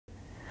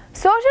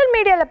Social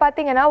மீடியால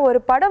பாத்தீங்கன்னா ஒரு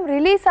படம்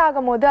ரிலீஸ்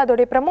ஆகும்போது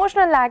அதோட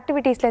ப்ரமோஷனல்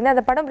ஆக்டிவிட்டீஸ்ல இருந்து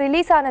அந்த படம்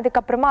ரிலீஸ் ஆனதுக்கு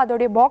அப்புறமா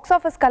அதோட பாக்ஸ்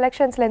ஆஃபீஸ்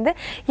கலெக்ஷன்ஸ்ல இருந்து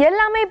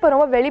எல்லாமே இப்போ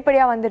ரொம்ப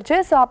வெளிப்படையா வந்துருச்சு.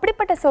 ஸோ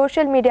அப்படிப்பட்ட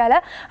சோஷியல் மீடியால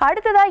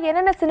அடுத்ததா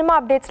என்னென்ன சினிமா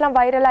அப்டேட்ஸ்லாம்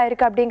வைரலா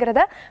இருக்கு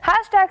அப்படிங்கறத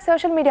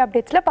 #social media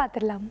updatesல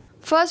பார்த்துடலாம்.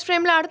 ஃபர்ஸ்ட்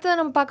ஃப்ரேமில் அடுத்தது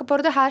நம்ம பார்க்க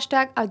போகிறது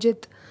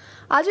 #அஜித்.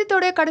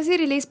 அஜித்தோடைய கடைசி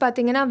ரிலீஸ்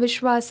பார்த்தீங்கன்னா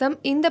விஸ்வாசம்.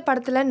 இந்த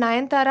படத்தில்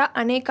நயன்தாரா,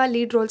 அனேகா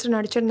லீட் ரோல்ஸில்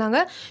நடிச்சிருந்தாங்க.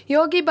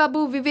 யோகி பாபு,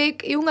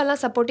 விவேக் இவங்கெல்லாம்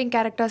சப்போர்ட்டிங்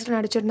கேரக்டர்ஸில்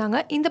நடிச்சிருந்தாங்க.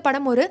 இந்த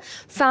படம் ஒரு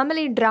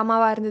ஃபேமிலி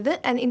ட்ராமாவாக இருந்தது.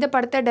 அண்ட் இந்த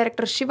படத்தை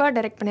டைரக்டர் சிவா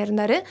டைரக்ட்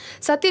பண்ணியிருந்தாரு.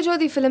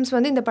 சத்யஜோதி ஃபிலிம்ஸ்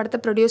வந்து இந்த படத்தை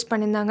ப்ரொடியூஸ்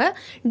பண்ணியிருந்தாங்க.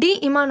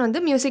 இமான்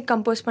வந்து மியூசிக்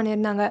கம்போஸ்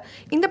பண்ணியிருந்தாங்க.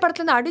 இந்த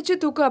படத்தில் வந்து அடிச்சு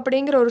தூக்கு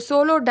அப்படிங்கிற ஒரு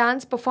சோலோ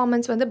டான்ஸ்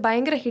பெர்ஃபார்மன்ஸ் வந்து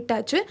பயங்கர ஹிட்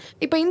ஆச்சு.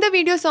 இப்போ இந்த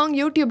வீடியோ சாங்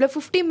யூடியூப்ல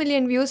 50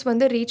 மில்லியன் வியூஸ்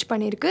வந்து ரீச்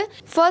பண்ணியிருக்கு.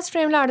 ஃபர்ஸ்ட்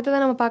ஃப்ரேமில்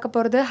அடுத்ததான் நம்ம பார்க்க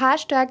போகிறது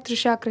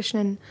 #த்ரிஷா கிருஷ்ணன்.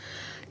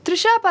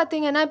 த்ரிஷா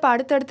பார்த்தீங்கன்னா இப்போ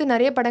அடுத்தடுத்து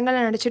நிறைய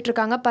படங்களில்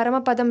நடிச்சிட்ருக்காங்க.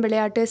 பரமபதம்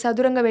விளையாட்டு,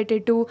 சதுரங்க வேட்டை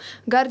 2,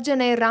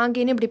 கர்ஜனை,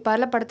 ராங்கின்னு இப்படி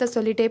பல படத்தை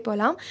சொல்லிகிட்டே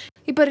போகலாம்.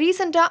 இப்போ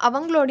ரீசெண்டாக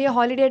அவங்களுடைய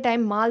ஹாலிடே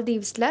டைம்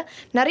மால்தீவ்ஸில்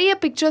நிறைய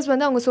பிக்சர்ஸ்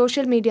வந்து அவங்க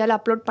சோஷியல் மீடியாவில்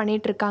அப்லோட்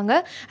பண்ணிகிட்ருக்காங்க.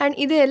 அண்ட்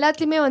இது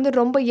எல்லாத்தையுமே வந்து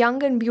ரொம்ப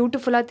யங் அண்ட்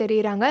பியூட்டிஃபுல்லாக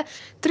தெரியுறாங்க.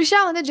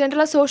 த்ரிஷா வந்து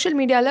ஜென்ரலாக சோஷியல்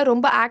மீடியாவில்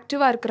ரொம்ப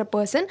ஆக்டிவாக இருக்கிற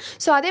பர்சன்.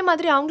 ஸோ அதே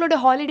மாதிரி அவங்களோட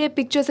ஹாலிடே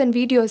பிக்சர்ஸ் அண்ட்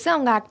வீடியோஸை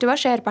அவங்க ஆக்டிவாக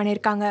ஷேர்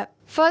பண்ணியிருக்காங்க.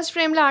 ஃபர்ஸ்ட்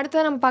ஃப்ரேமில்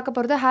அடுத்தது நம்ம பார்க்க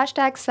போகிறது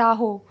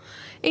 #Sahoo.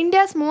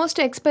 India's most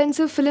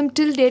expensive film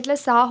டில் டேட்டில்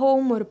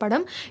சாஹோவும் ஒரு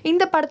படம்.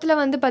 இந்த படத்தில்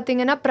வந்து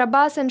பார்த்திங்கன்னா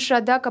Prabhas and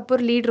Shraddha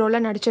Kapoor lead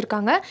ரோலில்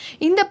நடிச்சிருக்காங்க.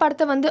 இந்த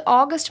படத்தை வந்து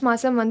ஆகஸ்ட்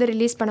மாதம் வந்து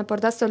ரிலீஸ் பண்ண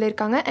போகிறதா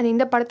சொல்லியிருக்காங்க. அண்ட்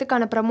இந்த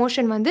படத்துக்கான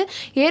ப்ரமோஷன் வந்து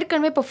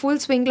ஏற்கனவே இப்போ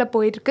ஃபுல் ஸ்விங்கில்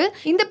போயிருக்கு.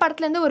 இந்த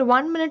படத்துலேருந்து ஒரு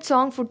 1 minute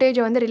சாங்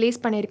ஃபுட்டேஜை வந்து ரிலீஸ்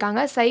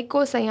பண்ணியிருக்காங்க.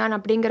 சைக்கோ சயான்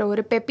அப்படிங்கிற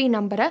ஒரு பெப்பி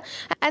நம்பரை.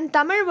 அண்ட்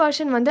தமிழ்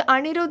வெர்ஷன் வந்து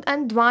அனிருத்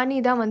அண்ட் துவானி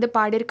தான் வந்து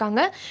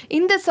பாடியிருக்காங்க.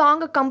 இந்த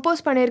சாங்கை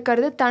கம்போஸ்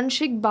பண்ணியிருக்கிறது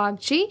தன்ஷிக்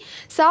பாக்சி.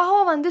 சாஹோ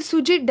வந்து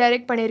சுஜித்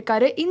டைரக்ட்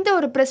பண்ணியிருக்காரு. இந்த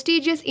ஒரு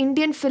பிரஸ்டீஜியஸ்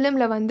இந்தியன்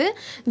ஃபிலிமில் வந்து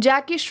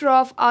ஜாக்கி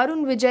ஷ்ராஃப்,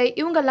 அருண் விஜய்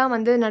இவங்கெல்லாம்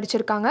வந்து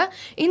நடிச்சிருக்காங்க.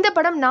 இந்த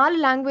படம்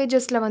 4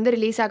 லாங்குவேஜஸில் வந்து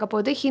ரிலீஸ் ஆக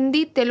போகுது: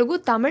 ஹிந்தி, தெலுங்கு,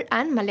 தமிழ்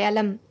அண்ட்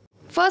மலையாளம்.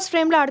 ஃபர்ஸ்ட்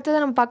ஃப்ரேமில்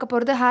அடுத்தது நம்ம பார்க்க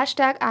போகிறது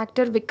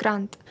 #ஆக்டர்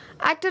விக்ராந்த்.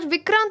 ஆக்டர்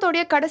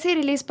விக்ராந்தோடைய கடைசி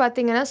ரிலீஸ்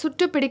பார்த்தீங்கன்னா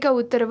சுட்டு பிடிக்க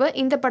உத்தரவு.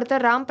 இந்த படத்தை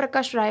ராம்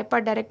பிரகாஷ் ராயப்பா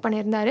டைரக்ட்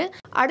பண்ணியிருந்தாரு.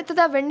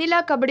 அடுத்ததாக வெண்ணிலா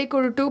கபடி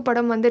குழு 2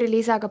 படம் வந்து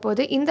ரிலீஸ் ஆக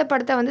போகுது. இந்த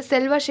படத்தை வந்து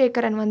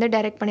செல்வசேகரன் வந்து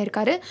டைரக்ட்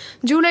பண்ணியிருக்காரு.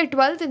 ஜூலை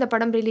 12 இந்த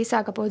படம் ரிலீஸ்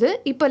ஆக போகுது.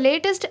 இப்போ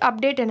லேட்டஸ்ட்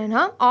அப்டேட்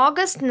என்னன்னா,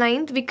 ஆகஸ்ட்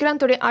 9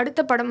 விக்ராந்தோடைய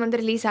அடுத்த படம் வந்து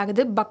ரிலீஸ்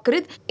ஆகுது,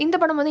 பக்ரீத். இந்த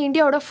படம் வந்து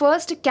இந்தியாவோட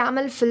ஃபர்ஸ்ட்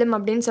கேமல் ஃபிலிம்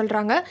அப்படின்னு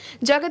சொல்கிறாங்க.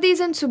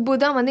 ஜெகதீசன் சுப்பு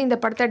தான் வந்து இந்த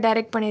படத்தை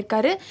டைரக்ட்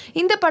பண்ணியிருக்காரு.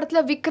 இந்த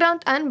படத்தில்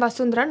விக்ராந்த் அண்ட்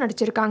வசுந்தரா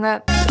நடிச்சிருக்காங்க.